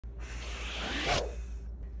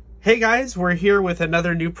Hey guys, we're here with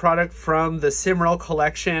another new product from the Simrell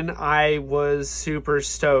collection. I was super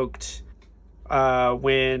stoked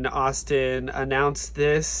when Austin announced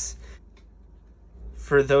this.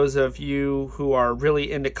 For those of you who are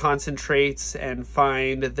really into concentrates and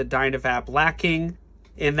find the Dynavap lacking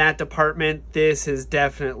in that department, this is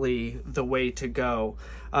definitely the way to go.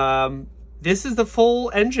 This is the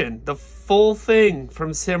full engine, the full thing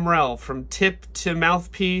from Simrell, from tip to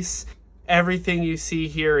mouthpiece. Everything you see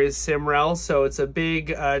here is Simrell, so it's a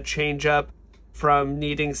big change up from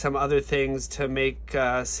needing some other things to make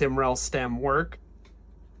Simrell stem work.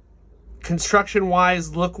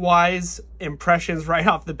 Construction-wise, look-wise, impressions right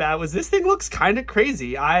off the bat was this thing looks kind of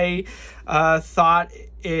crazy. I thought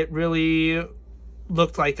it really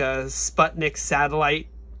looked like a Sputnik satellite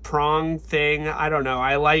prong thing. I don't know.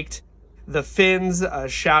 I liked the fins.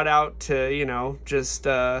 Shout out to, you know, just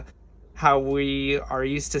how we are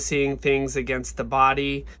used to seeing things against the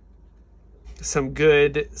body. Some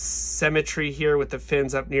good symmetry here with the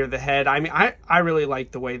fins up near the head. I mean, I really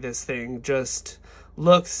like the way this thing just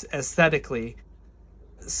looks aesthetically.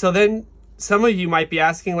 So then some of you might be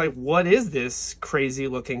asking, like, what is this crazy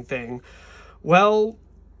looking thing? Well,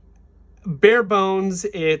 bare bones,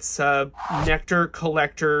 it's a nectar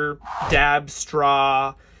collector dab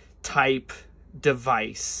straw type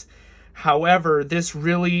device. However, this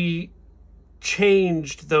really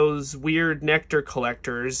changed those weird nectar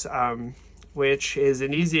collectors, which is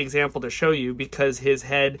an easy example to show you because his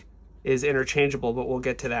head is interchangeable, but we'll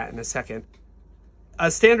get to that in a second.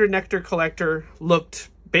 A standard nectar collector looked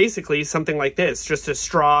basically something like this, just a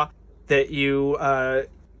straw that you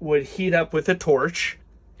would heat up with a torch,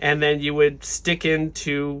 and then you would stick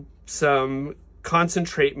into some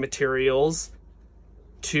concentrate materials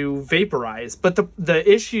to vaporize. But the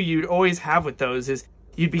issue you'd always have with those is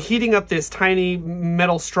you'd be heating up this tiny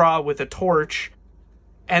metal straw with a torch,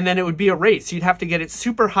 and then it would be a race. You'd have to get it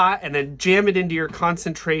super hot and then jam it into your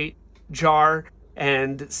concentrate jar,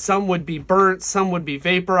 and some would be burnt, some would be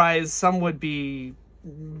vaporized, some would be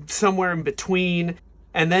somewhere in between.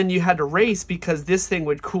 And then you had to race because this thing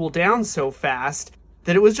would cool down so fast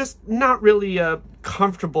that it was just not really a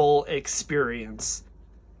comfortable experience.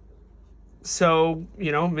 So,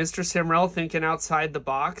 you know, Mr. Simrell, thinking outside the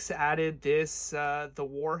box, added this, the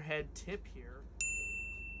Warhead tip here,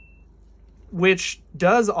 which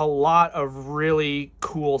does a lot of really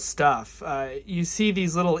cool stuff. You see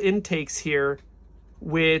these little intakes here,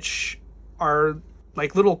 which are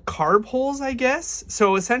like little carb holes, I guess.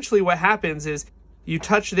 So essentially what happens is you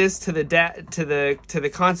touch this to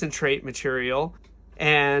the concentrate material,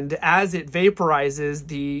 and as it vaporizes,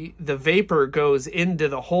 the vapor goes into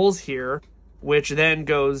the holes here, which then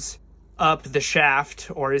goes up the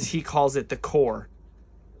shaft, or as he calls it, the core.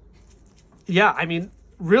 Yeah, I mean,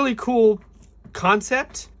 really cool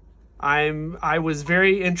concept. I was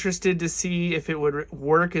very interested to see if it would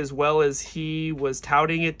work as well as he was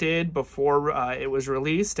touting it did before it was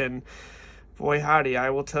released, and boy howdy,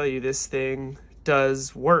 I will tell you, this thing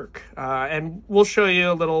does work. And we'll show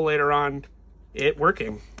you a little later on it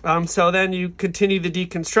working. So then you continue the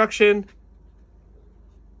deconstruction,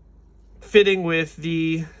 fitting with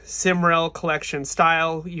the Simrell collection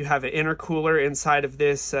style. You have an intercooler inside of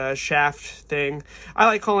this shaft thing. I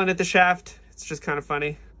like calling it the shaft. It's just kind of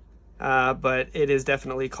funny, but it is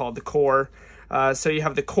definitely called the core. So you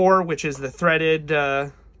have the core, which is the threaded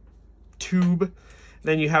tube.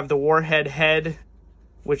 Then you have the Warhead head,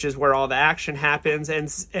 which is where all the action happens. And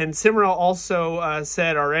Simrell also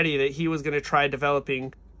said already that he was going to try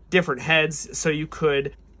developing different heads so you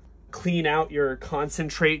could clean out your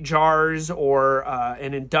concentrate jars, or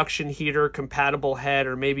an induction heater compatible head,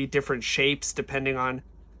 or maybe different shapes depending on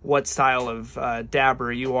what style of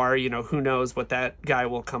dabber you are. You know, who knows what that guy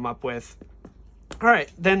will come up with. All right,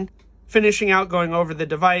 then finishing out, going over the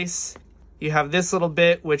device, you have this little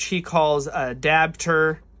bit which he calls a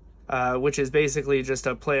dabter, which is basically just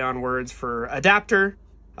a play on words for adapter.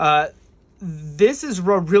 This is a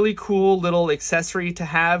really cool little accessory to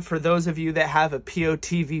have for those of you that have a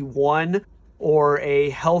POTV1 or a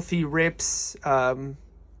Healthy Rips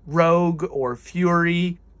Rogue or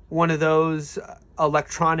Fury, one of those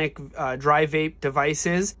electronic dry vape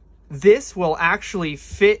devices. This will actually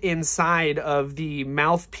fit inside of the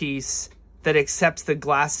mouthpiece that accepts the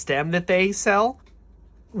glass stem that they sell,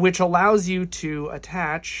 which allows you to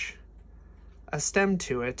attach a stem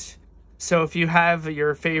to it. So if you have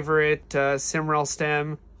your favorite Simrell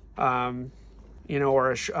stem, you know,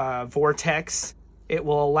 or a Vortex, it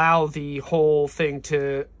will allow the whole thing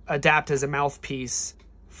to adapt as a mouthpiece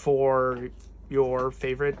for your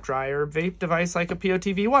favorite dry herb vape device like a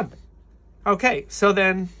POTV1. Okay, so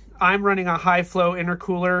then I'm running a high flow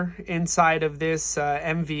intercooler inside of this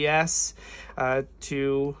MVS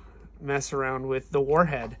to mess around with the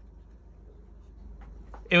Warhead.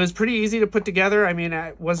 It was pretty easy to put together. I mean,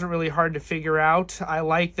 it wasn't really hard to figure out. I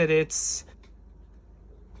like that it's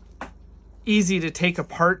easy to take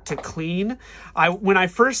apart to clean. When I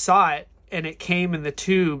first saw it and it came in the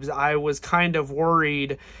tubes, I was kind of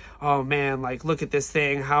worried, oh man, like, look at this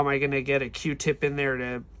thing. How am I going to get a Q-tip in there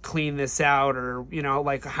to clean this out? Or, you know,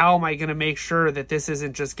 like, how am I going to make sure that this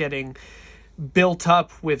isn't just getting built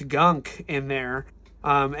up with gunk in there?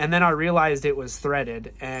 And then I realized it was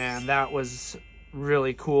threaded, and that was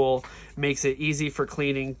really cool. Makes it easy for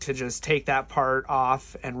cleaning to just take that part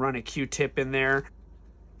off and run a Q-tip in there.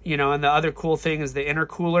 You know, and the other cool thing is the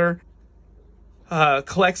intercooler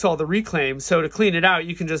collects all the reclaims. So to clean it out,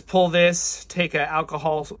 you can just pull this, take an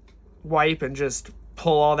alcohol wipe and just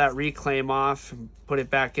pull all that reclaim off and put it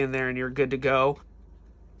back in there, and you're good to go.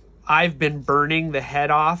 I've been burning the head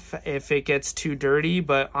off if it gets too dirty,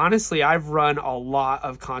 but honestly, I've run a lot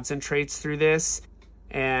of concentrates through this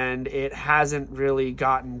and it hasn't really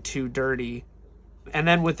gotten too dirty. And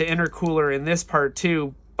then with the intercooler in this part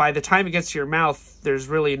too, by the time it gets to your mouth, there's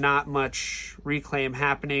really not much reclaim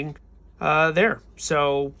happening there.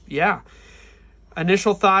 So yeah,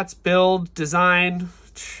 initial thoughts, build, design,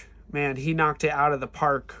 man, he knocked it out of the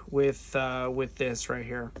park with this right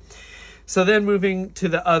here. So then moving to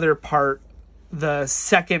the other part, the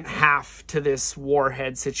second half to this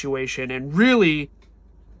Warhead situation, and really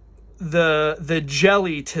the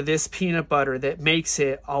jelly to this peanut butter that makes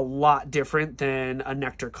it a lot different than a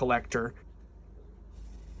nectar collector.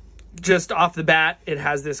 Just off the bat, it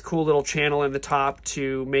has this cool little channel in the top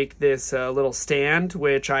to make this little stand,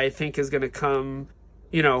 which I think is going to come,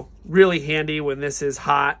 you know, really handy when this is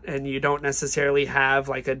hot and you don't necessarily have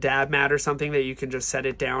like a dab mat or something that you can just set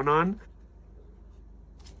it down on.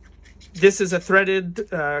 This is a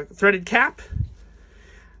threaded cap.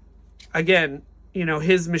 Again, you know,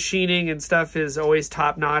 his machining and stuff is always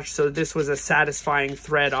top notch. So this was a satisfying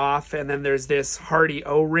thread off. And then there's this hardy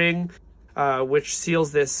O-ring, which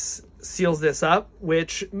seals this up,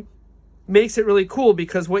 which makes it really cool,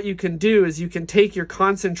 because what you can do is you can take your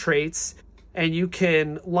concentrates and you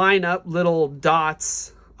can line up little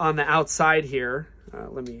dots on the outside here.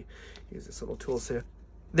 Let me use this little tool. So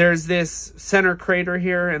there's this center crater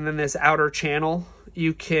here and then this outer channel.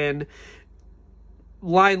 You can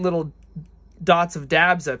line little dots of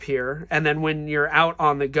dabs up here, and then when you're out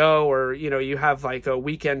on the go, or you know, you have like a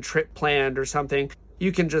weekend trip planned or something,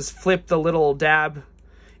 you can just flip the little dab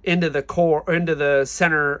into the core, into the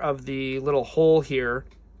center of the little hole here,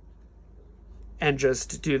 and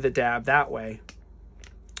just do the dab that way,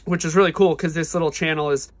 which is really cool because this little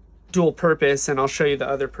channel is dual purpose, and I'll show you the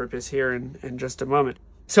other purpose here in just a moment.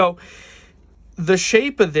 So the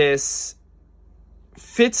shape of this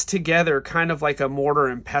fits together kind of like a mortar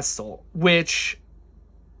and pestle, which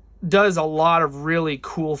does a lot of really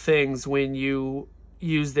cool things when you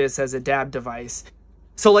use this as a dab device.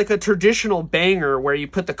 So like a traditional banger where you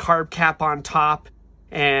put the carb cap on top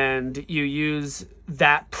and you use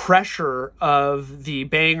that pressure of the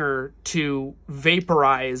banger to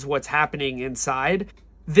vaporize what's happening inside,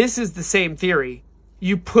 this is the same theory.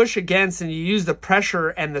 You push against and you use the pressure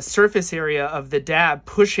and the surface area of the dab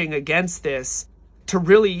pushing against this to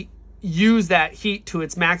really use that heat to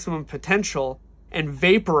its maximum potential and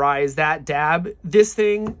vaporize that dab. This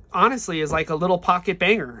thing honestly is like a little pocket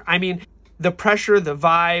banger. I mean, the pressure, the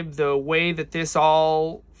vibe, the way that this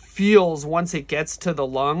all feels once it gets to the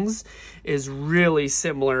lungs is really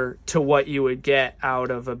similar to what you would get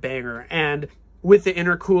out of a banger. And with the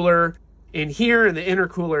intercooler in here and the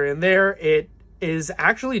intercooler in there, it is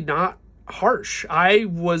actually not harsh. I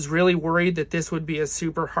was really worried that this would be a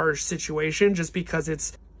super harsh situation just because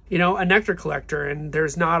it's, you know, a nectar collector and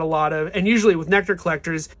there's not a lot of, and usually with nectar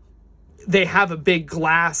collectors, they have a big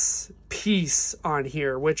glass piece on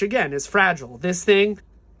here, which again is fragile. This thing,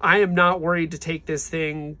 I am not worried to take this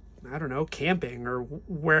thing, I don't know, camping or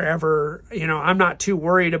wherever, you know, I'm not too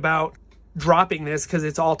worried about dropping this because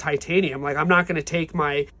it's all titanium. Like, I'm not going to take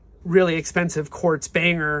my really expensive quartz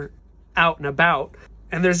banger out and about.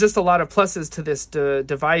 And there's just a lot of pluses to this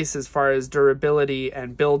device as far as durability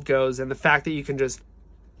and build goes, and the fact that you can just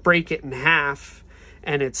break it in half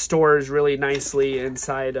and it stores really nicely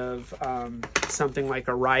inside of something like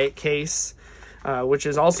a Riot case, which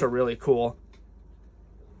is also really cool.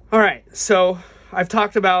 All right, so I've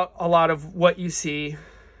talked about a lot of what you see.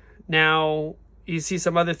 Now you see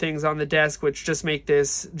some other things on the desk which just make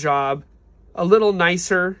this job a little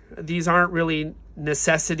nicer. These aren't really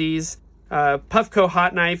necessities. Puffco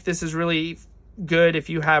hot knife, this is really good if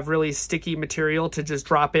you have really sticky material to just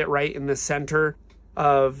drop it right in the center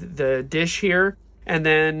of the dish here. And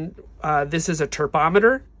then this is a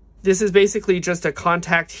terpometer. This is basically just a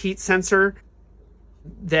contact heat sensor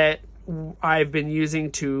that I've been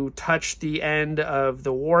using to touch the end of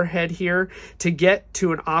the Warhead here to get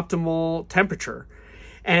to an optimal temperature.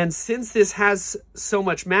 And since this has so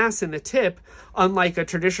much mass in the tip, unlike a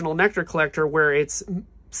traditional nectar collector where it's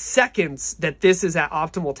seconds that this is at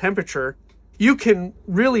optimal temperature, you can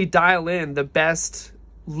really dial in the best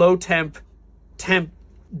low temp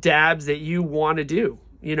dabs that you want to do,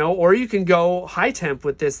 you know, or you can go high temp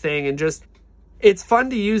with this thing and just, it's fun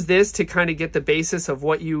to use this to kind of get the basis of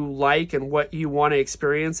what you like and what you want to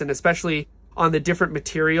experience. And especially on the different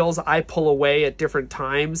materials I pull away at different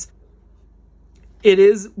times. It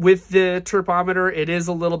is, with the terpometer, it is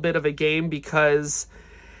a little bit of a game because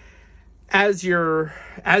as you're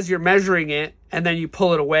measuring it and then you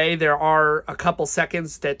pull it away, there are a couple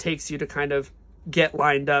seconds that takes you to kind of get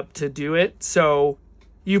lined up to do it. So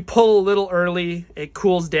you pull a little early, it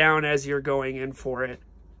cools down as you're going in for it.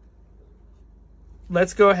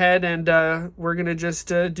 Let's go ahead and we're going to just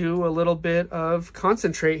do a little bit of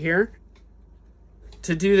concentrate here.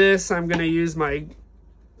 To do this, I'm going to use my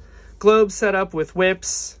globe setup with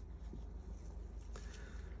whips,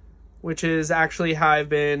 which is actually how I've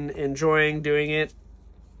been enjoying doing it.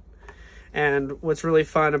 And what's really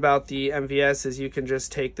fun about the MVS is you can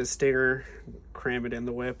just take the stinger, cram it in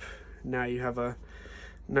the whip. Now you have a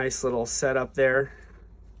nice little setup there.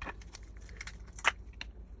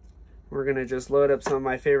 We're gonna just load up some of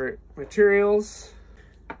my favorite materials.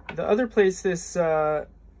 The other place this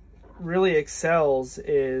really excels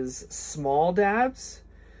is small dabs.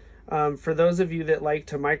 For those of you that like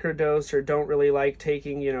to microdose or don't really like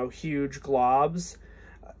taking, you know, huge globs,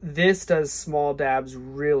 this does small dabs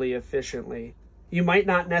really efficiently. You might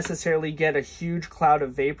not necessarily get a huge cloud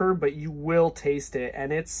of vapor, but you will taste it,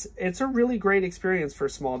 and it's a really great experience for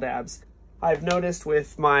small dabs. I've noticed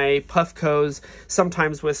with my Puffcos,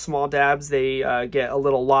 sometimes with small dabs, they get a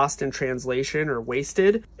little lost in translation or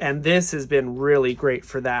wasted, and this has been really great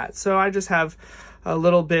for that. So I just have a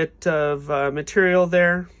little bit of material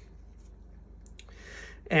there,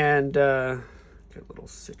 and get a little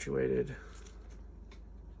situated.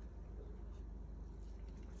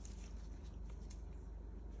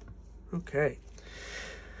 Okay.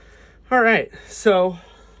 All right. So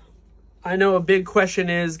I know a big question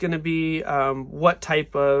is going to be what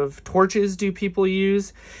type of torches do people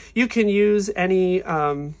use? You can use any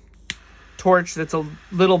torch that's a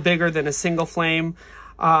little bigger than a single flame.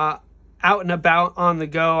 Out and about on the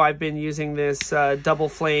go, I've been using this double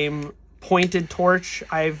flame pointed torch.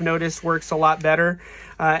 I've noticed works a lot better.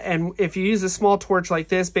 And if you use a small torch like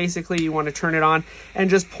this, basically you want to turn it on and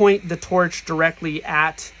just point the torch directly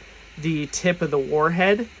at the tip of the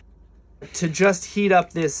Warhead to just heat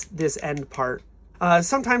up this end part.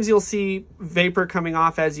 Sometimes you'll see vapor coming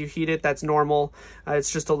off as you heat it. That's normal.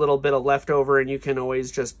 It's just a little bit of leftover, and you can always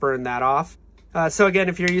just burn that off. So again,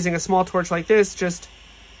 if you're using a small torch like this, just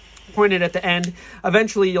point it at the end.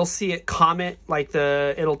 Eventually you'll see it comet, like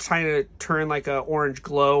it'll try to turn like a orange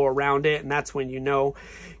glow around it, and that's when you know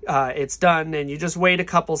it's done. And you just wait a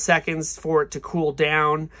couple seconds for it to cool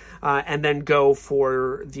down, and then go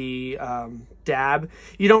for the dab.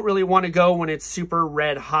 You don't really want to go when it's super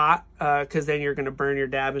red hot, because then you're going to burn your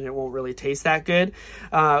dab and it won't really taste that good,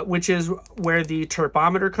 which is where the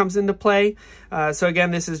terpometer comes into play. So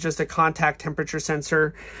again, this is just a contact temperature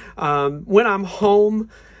sensor. When I'm home,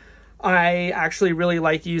 I actually really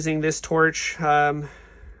like using this torch.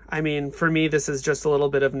 I mean, for me, this is just a little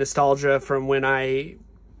bit of nostalgia from when I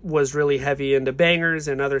was really heavy into bangers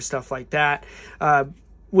and other stuff like that.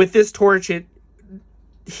 With this torch, it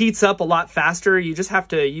heats up a lot faster. You just have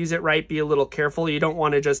to use it right, be a little careful. You don't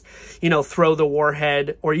want to just, you know, throw the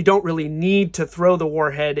Warhead, or you don't really need to throw the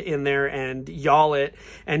Warhead in there and yawl it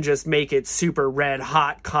and just make it super red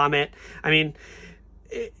hot comet. I mean,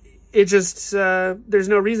 it just, there's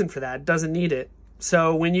no reason for that. It doesn't need it.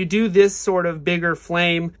 So when you do this sort of bigger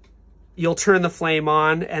flame, you'll turn the flame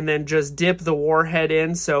on and then just dip the Warhead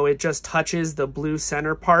in so it just touches the blue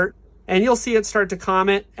center part. And you'll see it start to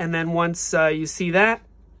comet. And then once you see that,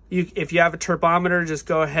 if you have a terpometer, just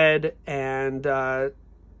go ahead and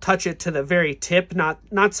touch it to the very tip,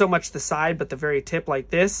 not so much the side, but the very tip like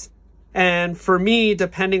this. And for me,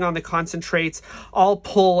 depending on the concentrates, I'll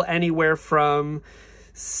pull anywhere from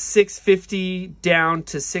 650 down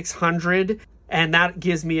to 600, and that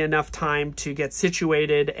gives me enough time to get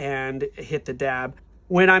situated and hit the dab.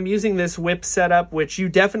 When I'm using this whip setup, which you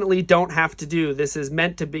definitely don't have to do, this is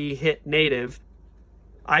meant to be hit native,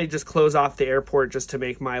 I just close off the air port just to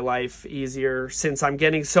make my life easier. Since I'm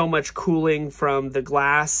getting so much cooling from the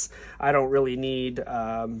glass, I don't really need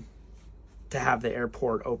to have the air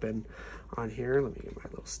port open on here. Let me get my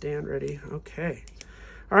little stand ready. Okay.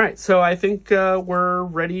 All right, so I think we're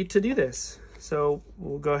ready to do this. So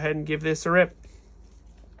we'll go ahead and give this a rip.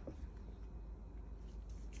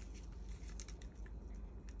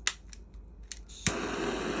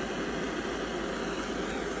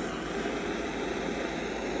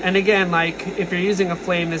 And again, like if you're using a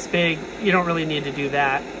flame this big, you don't really need to do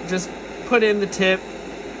that. Just put in the tip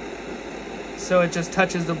so it just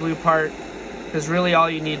touches the blue part, because really all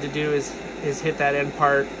you need to do is hit that end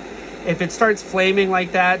part. If it starts flaming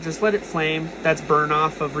like that, just let it flame. That's burn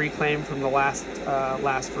off of reclaim from the last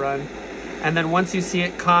run. And then once you see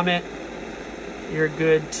it comet, you're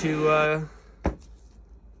good to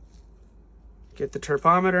get the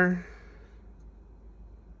turpometer.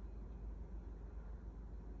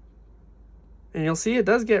 And you'll see it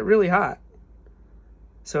does get really hot.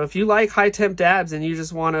 So if you like high temp dabs and you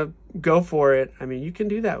just want to go for it, I mean, you can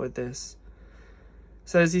do that with this.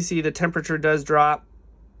 So as you see, the temperature does drop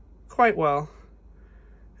quite well.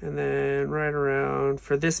 And then right around,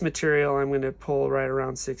 for this material, I'm going to pull right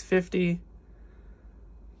around 650.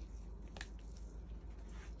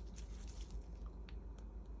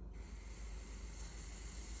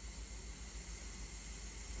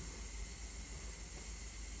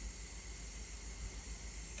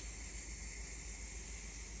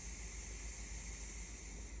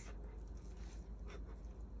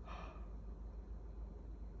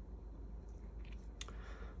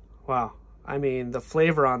 Wow. I mean, the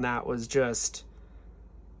flavor on that was just,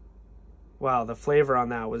 wow, the flavor on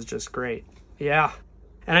that was just great. Yeah.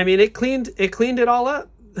 And I mean, it cleaned it all up.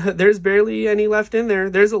 There's barely any left in there.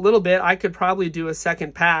 There's a little bit. I could probably do a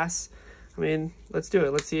second pass. I mean, let's do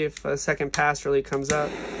it. Let's see if a second pass really comes up.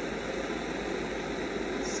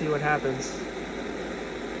 Let's see what happens.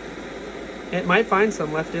 It might find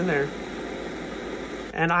some left in there.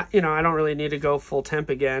 And I don't really need to go full temp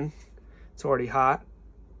again. It's already hot.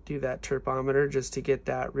 Do that turpometer just to get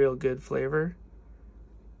that real good flavor.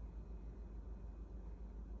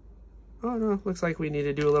 Oh no, looks like we need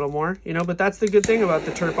to do a little more, but that's the good thing about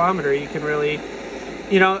the turpometer. You can really,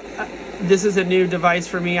 this is a new device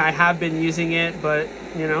for me. I have been using it, but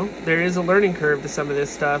there is a learning curve to some of this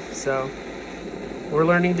stuff, so we're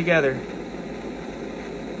learning together.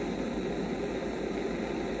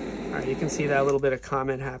 All right, you can see that little bit of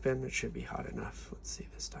comment happen. It should be hot enough. Let's see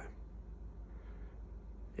this time.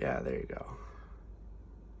 Yeah, there you go.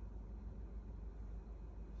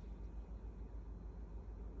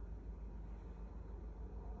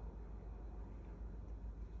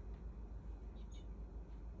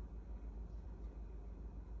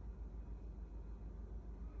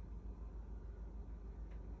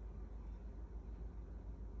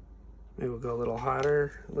 Maybe we'll go a little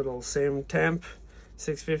hotter, a little same temp,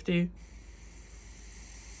 650.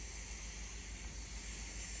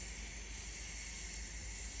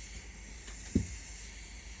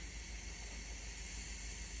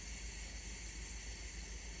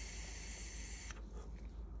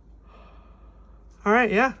 All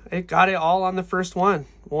right, yeah, it got it all on the first one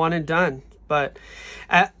and done. But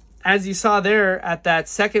as you saw there at that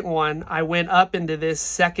second one, I went up into this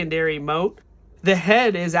secondary moat. The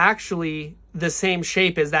head is actually the same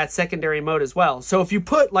shape as that secondary moat as well. So if you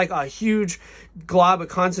put like a huge glob of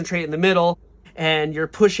concentrate in the middle and you're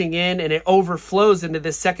pushing in and it overflows into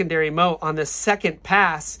this secondary moat, on the second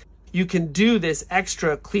pass, you can do this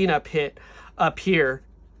extra cleanup hit up here,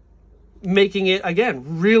 making it,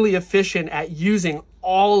 again, really efficient at using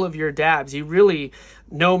all of your dabs. You really,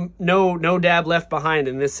 no dab left behind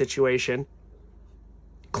in this situation.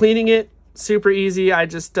 Cleaning it, super easy. I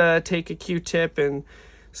just take a Q-tip and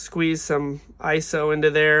squeeze some ISO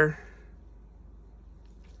into there.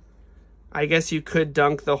 I guess you could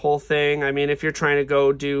dunk the whole thing. I mean, if you're trying to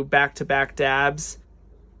go do back-to-back dabs,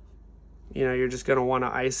 you're just going to want to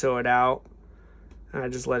ISO it out. I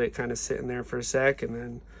just let it kind of sit in there for a sec and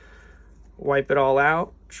then wipe it all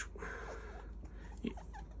out.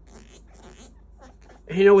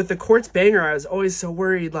 With the quartz banger, I was always so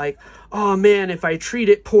worried, like, oh man, if I treat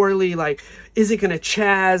it poorly, like, is it going to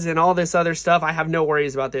chaz and all this other stuff? I have no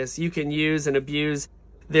worries about this. You can use and abuse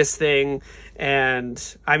this thing.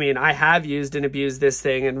 And I mean, I have used and abused this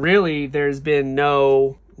thing, and really there's been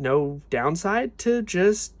no downside to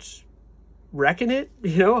just wrecking it,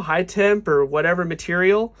 high temp or whatever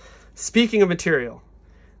material. Speaking of material,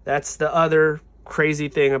 that's the other crazy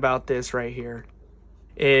thing about this right here,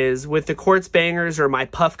 is with the quartz bangers or my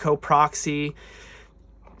Puffco proxy,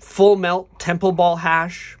 full melt temple ball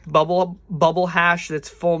hash, bubble hash that's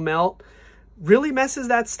full melt, really messes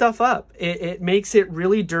that stuff up. It makes it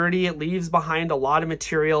really dirty. It leaves behind a lot of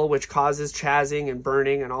material, which causes chazzing and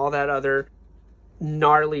burning and all that other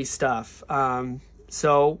gnarly stuff.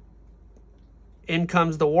 So in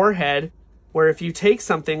comes the Warhead, where if you take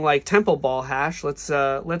something like temple ball hash,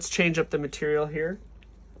 let's change up the material here.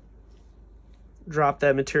 Drop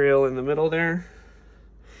that material in the middle there.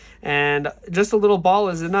 And just a little ball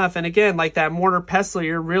is enough. And again, like that mortar pestle,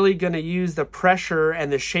 you're really going to use the pressure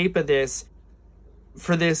and the shape of this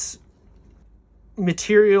for this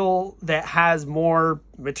material that has more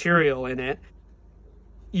material in it.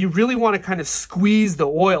 You really want to kind of squeeze the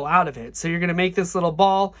oil out of it. So you're going to make this little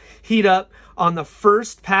ball, heat up. On the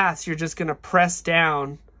first pass, you're just going to press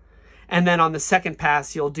down. And then on the second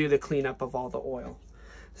pass, you'll do the cleanup of all the oil.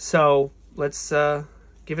 So let's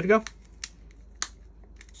give it a go.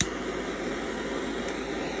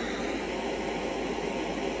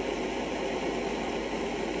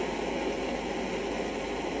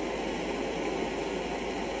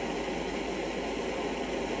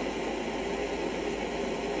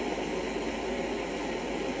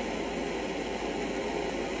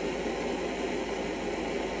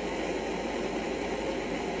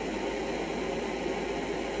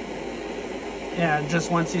 Yeah, just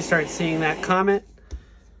once you start seeing that comet,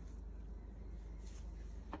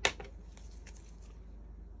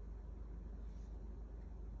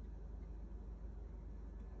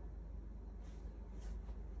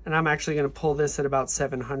 and I'm actually going to pull this at about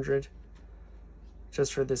 700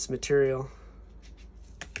 just for this material.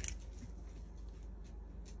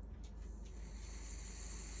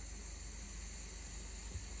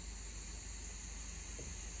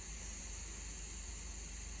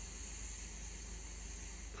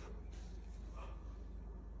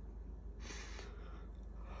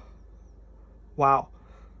 Wow.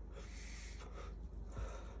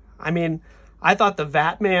 I mean, I thought the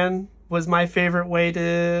VapMan was my favorite way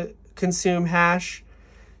to consume hash.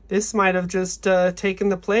 This might have just taken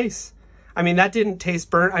the place. I mean, that didn't taste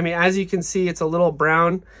burnt. I mean, as you can see, it's a little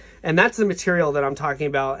brown, and that's the material that I'm talking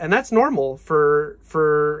about. And that's normal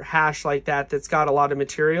for hash like that that's got a lot of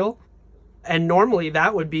material. And normally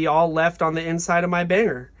that would be all left on the inside of my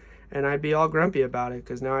banger. And I'd be all grumpy about it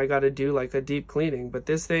because now I got to do like a deep cleaning. But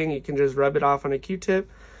this thing, you can just rub it off on a Q-tip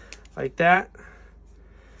like that.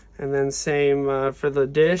 And then same for the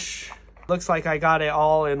dish. Looks like I got it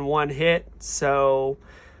all in one hit. So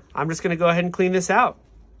I'm just going to go ahead and clean this out.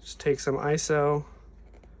 Just take some ISO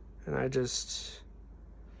and I just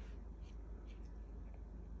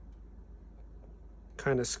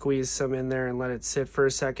kind of squeeze some in there and let it sit for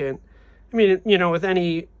a second. I mean, you know, with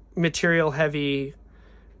any material heavy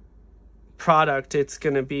product, it's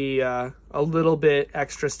going to be a little bit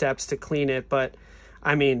extra steps to clean it, but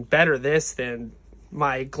I mean, better this than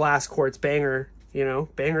my glass quartz banger. You know,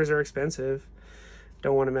 bangers are expensive,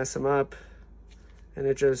 don't want to mess them up. And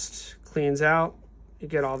it just cleans out. You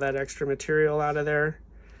get all that extra material out of there,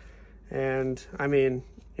 and I mean,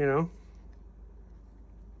 you know,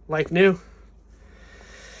 like new.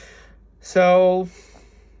 So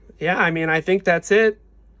yeah, I mean, I think that's it.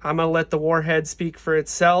 I'm gonna let the Warhead speak for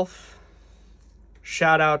itself.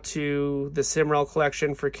 Shout out to the Simrell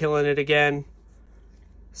collection for killing it again.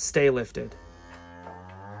 Stay lifted.